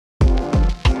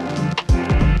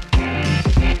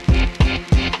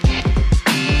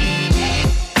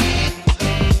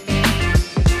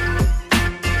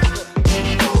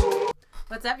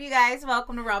What's up, you guys?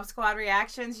 Welcome to Rob Squad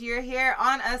Reactions. You're here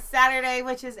on a Saturday,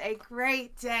 which is a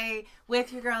great day,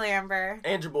 with your girl Amber.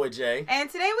 And your boy Jay. And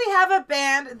today we have a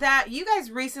band that you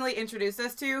guys recently introduced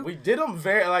us to. We did them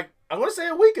I want to say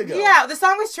a week ago. Yeah, the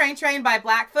song was Train Train by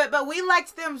Blackfoot, but we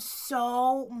liked them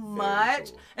so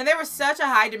much. Cool. And there was such a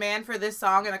high demand for this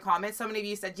song in the comments. So many of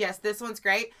you said, yes, this one's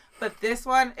great, but this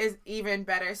one is even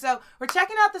better. So we're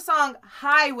checking out the song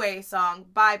Highway Song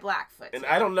by Blackfoot. And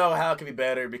I don't know how it could be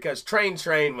better because Train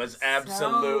Train was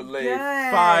absolutely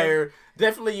fire.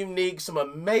 Definitely unique. Some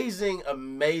amazing,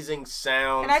 amazing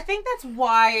sounds. And I think that's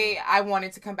why I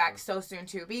wanted to come back so soon,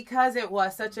 too. Because it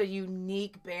was such a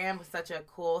unique band with such a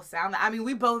cool sound. I mean,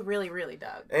 we both really, really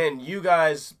dug. And you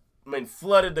guys,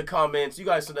 flooded the comments. You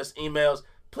guys sent us emails.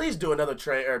 Please do another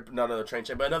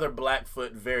another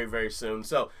Blackfoot very, very soon.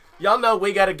 So, y'all know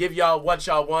we got to give y'all what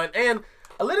y'all want. And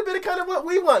a little bit of kind of what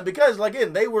we want. Because,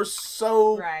 again, they were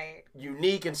so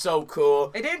unique and so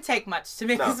cool. It didn't take much to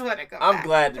make us want to go back. I'm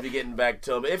glad to be getting back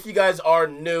to them. If you guys are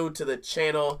new to the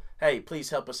channel, hey, please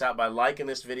help us out by liking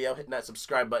this video, hitting that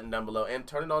subscribe button down below, and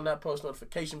turning on that post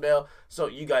notification bell so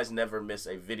you guys never miss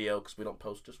a video, because we don't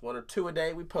post just 1 or 2 a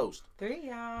day. We post 3,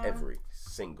 y'all. Every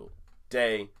single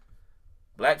day.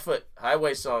 Blackfoot,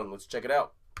 Highway Song. Let's check it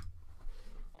out.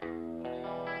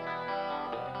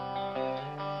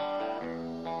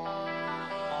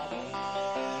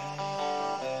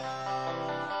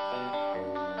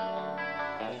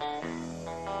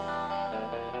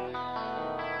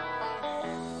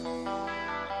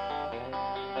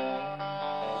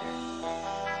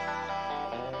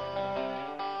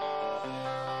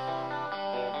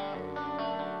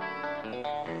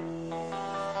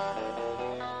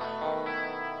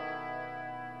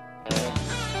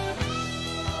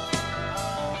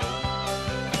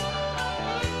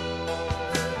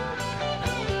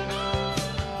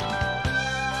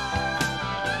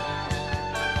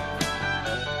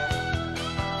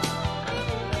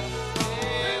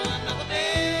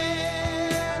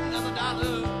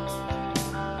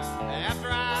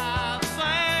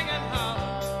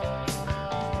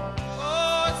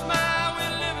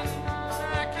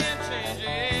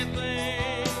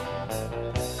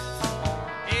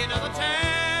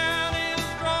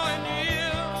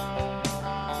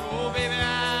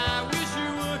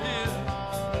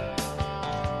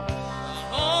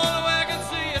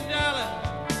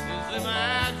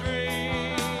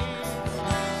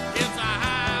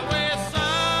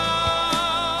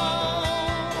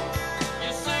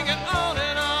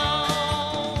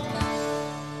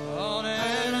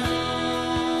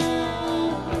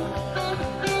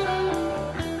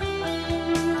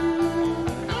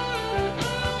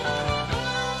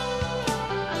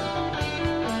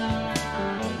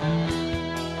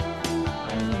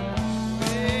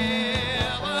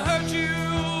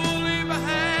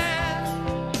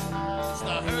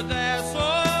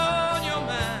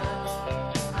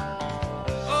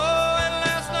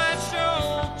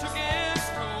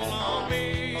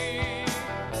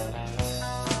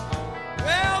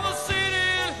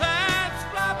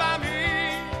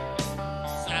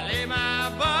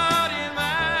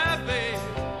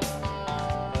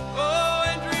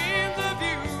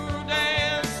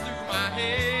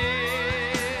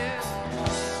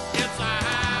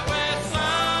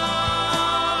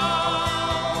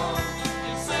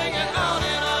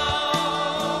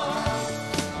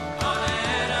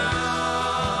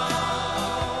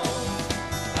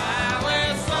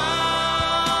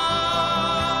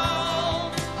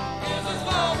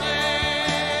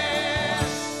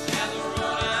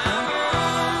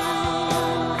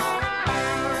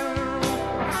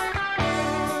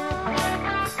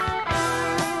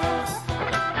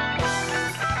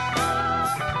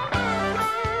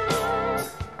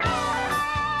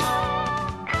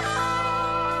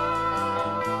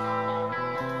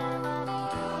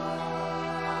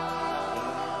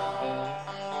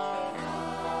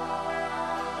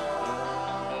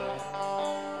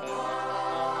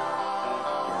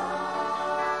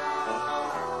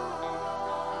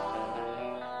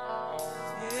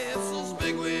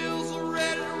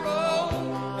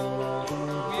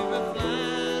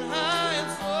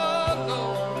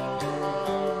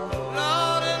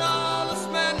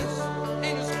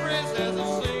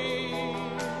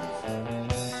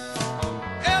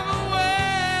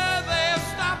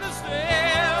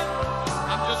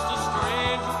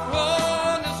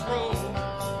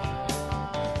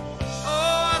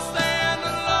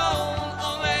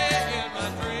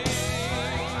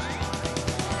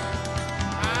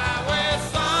 Highway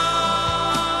song.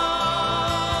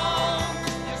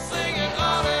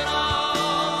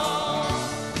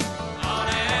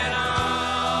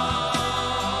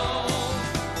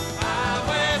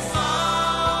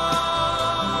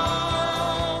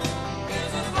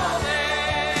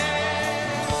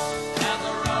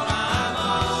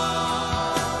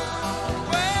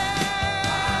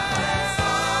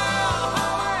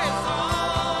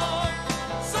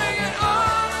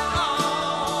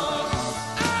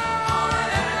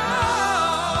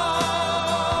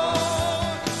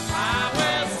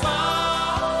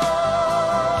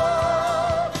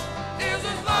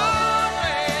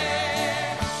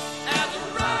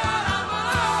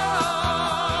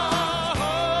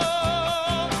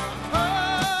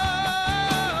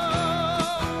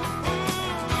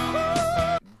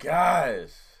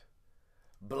 guys,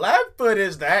 Blackfoot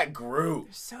is that group.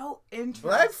 They're so interesting.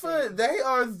 Blackfoot, they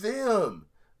are them.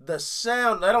 The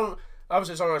sound, I don't,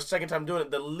 obviously it's only our second time doing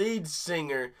it. The lead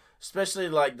singer, especially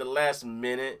like the last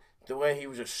minute, the way he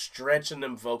was just stretching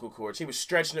them vocal cords. He was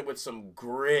stretching it with some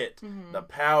grit, the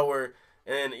power.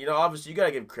 And, you know, obviously you got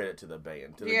to give credit to the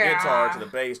band, to the guitar, to the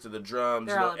bass, to the drums,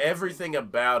 you know, everything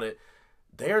about it.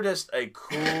 They're just a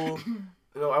cool,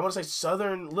 you know, I want to say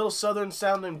little southern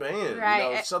sounding band, right.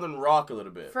 You know, southern rock a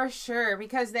little bit. For sure,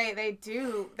 because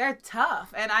they're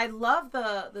tough. And I love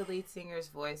the lead singer's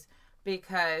voice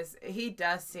because he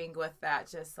does sing with that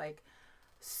just like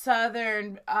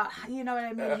southern, you know what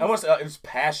I mean? I want to say it's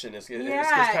passion. It's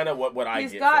kind of what I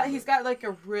get. He's got like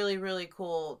a really, really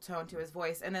cool tone to his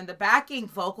voice. And then the backing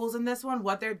vocals in this one,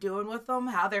 what they're doing with them,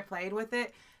 how they're played with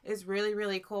it, is really,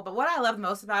 really cool. But what I love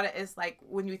most about it is like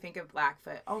when you think of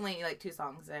Blackfoot, only like 2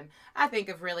 songs in, I think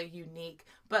of really unique,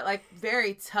 but like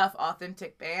very tough,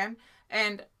 authentic band.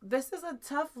 And this is a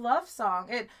tough love song.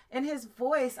 In his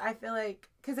voice, I feel like,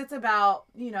 because it's about,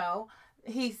 you know,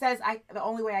 he says, the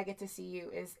only way I get to see you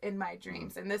is in my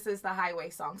dreams. And this is the highway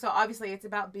song. So obviously it's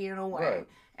about being away. Right.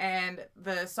 And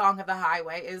the song of the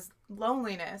highway is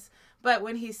loneliness. But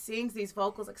when he sings these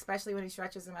vocals, especially when he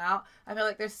stretches them out, I feel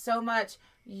like there's so much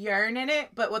yearn in it.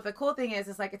 But what the cool thing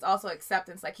is like it's also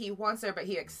acceptance. Like he wants her, but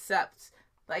he accepts.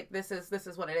 Like this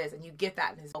is what it is, and you get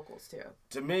that in his vocals too.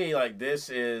 To me, like this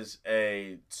is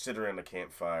a sit around the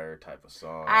campfire type of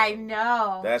song. I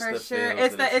know, that's for the sure.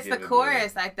 It's the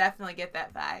chorus. I definitely get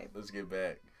that vibe. Let's get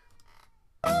back.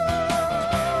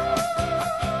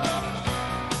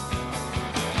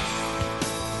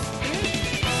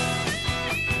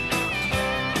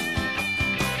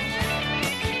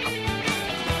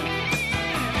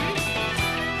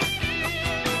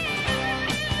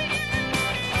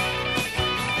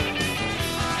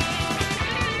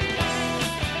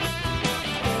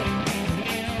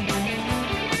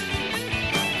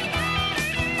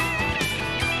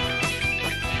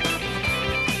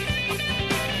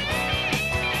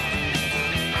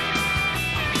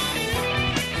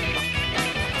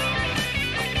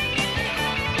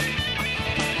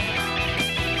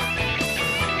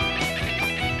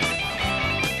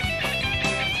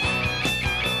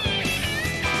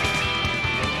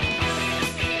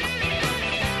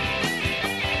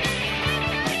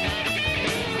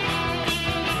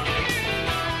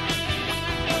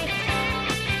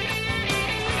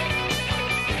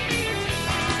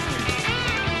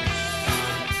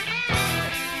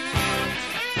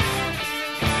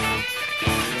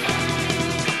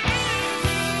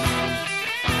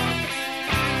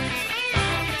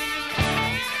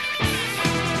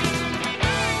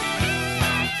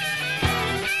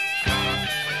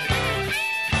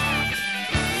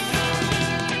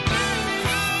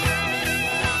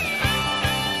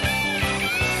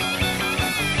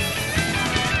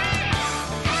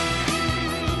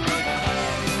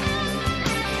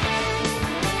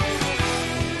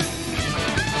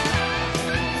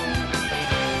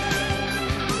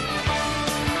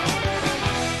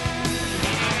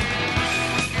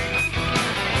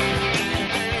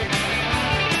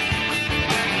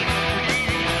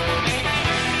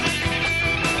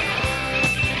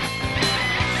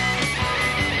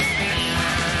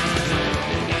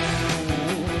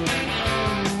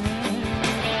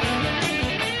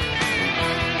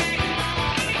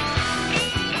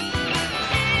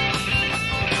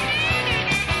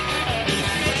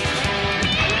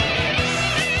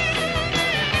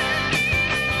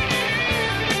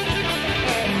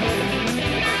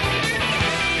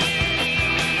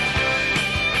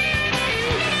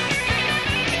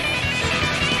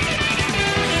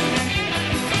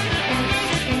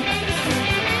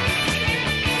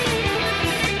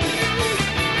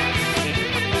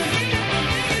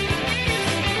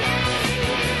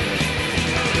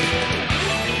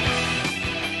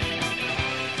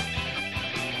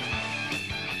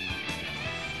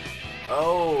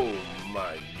 Oh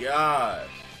my gosh.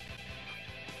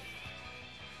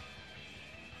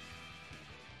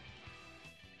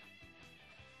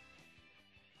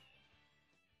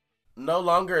 No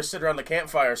longer a sit around the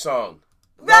campfire song.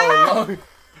 No longer.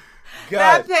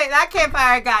 That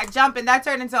campfire got jumping. That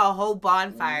turned into a whole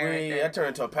bonfire. That turned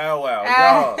into a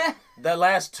powwow. The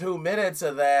last 2 minutes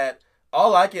of that,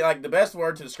 all I can, like, the best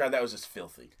word to describe that was just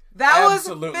filthy. That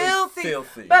absolutely was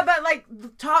filthy. But like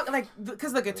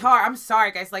because the guitar, I'm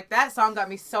sorry guys, like that song got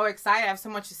me so excited. I have so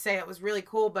much to say. It was really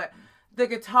cool, but the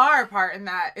guitar part in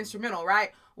that instrumental,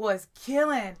 right, was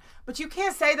killing. But you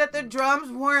can't say that the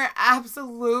drums weren't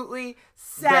absolutely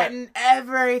setting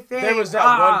everything. There was that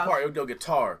one part. It would go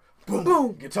guitar, boom,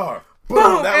 boom, guitar,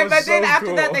 boom. That was But then so after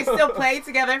cool. that, they still played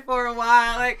together for a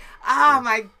while. Like, oh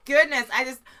my goodness. I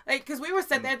just, like, because we were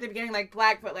sitting there at the beginning, like,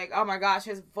 Blackfoot, like, oh my gosh,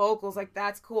 his vocals, like,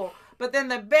 that's cool. But then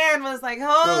the band was like,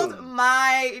 hold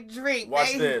my drink.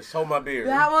 Watch this. Hold my beer.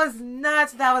 That was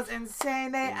nuts. That was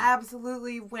insane. They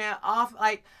absolutely went off.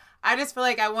 Like, I just feel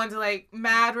like I want to, like,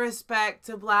 mad respect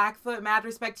to Blackfoot, mad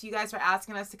respect to you guys for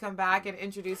asking us to come back and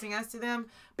introducing us to them,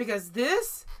 because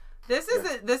this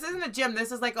isn't a gym.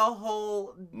 This is like a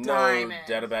whole diamond.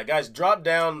 No doubt about it. Guys, drop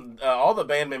down all the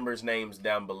band members' names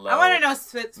down below. I want to know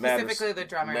specifically the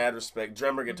drummer. Mad respect.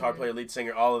 Drummer, guitar player, lead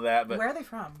singer, all of that. But where are they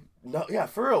from? No, yeah,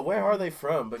 for real. Where are they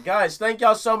from? But guys, thank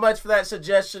y'all so much for that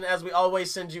suggestion. As we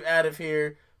always send you out of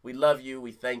here, we love you.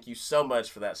 We thank you so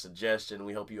much for that suggestion.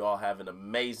 We hope you all have an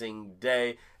amazing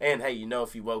day. And hey, you know,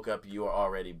 if you woke up, you are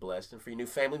already blessed. And for your new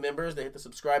family members, they hit the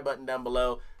subscribe button down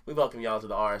below. We welcome y'all to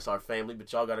the RSR family,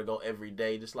 but y'all got to go every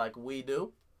day just like we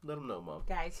do. Let them know, Mom.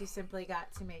 Guys, you simply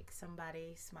got to make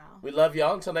somebody smile. We love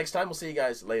y'all. Until next time, we'll see you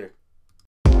guys later.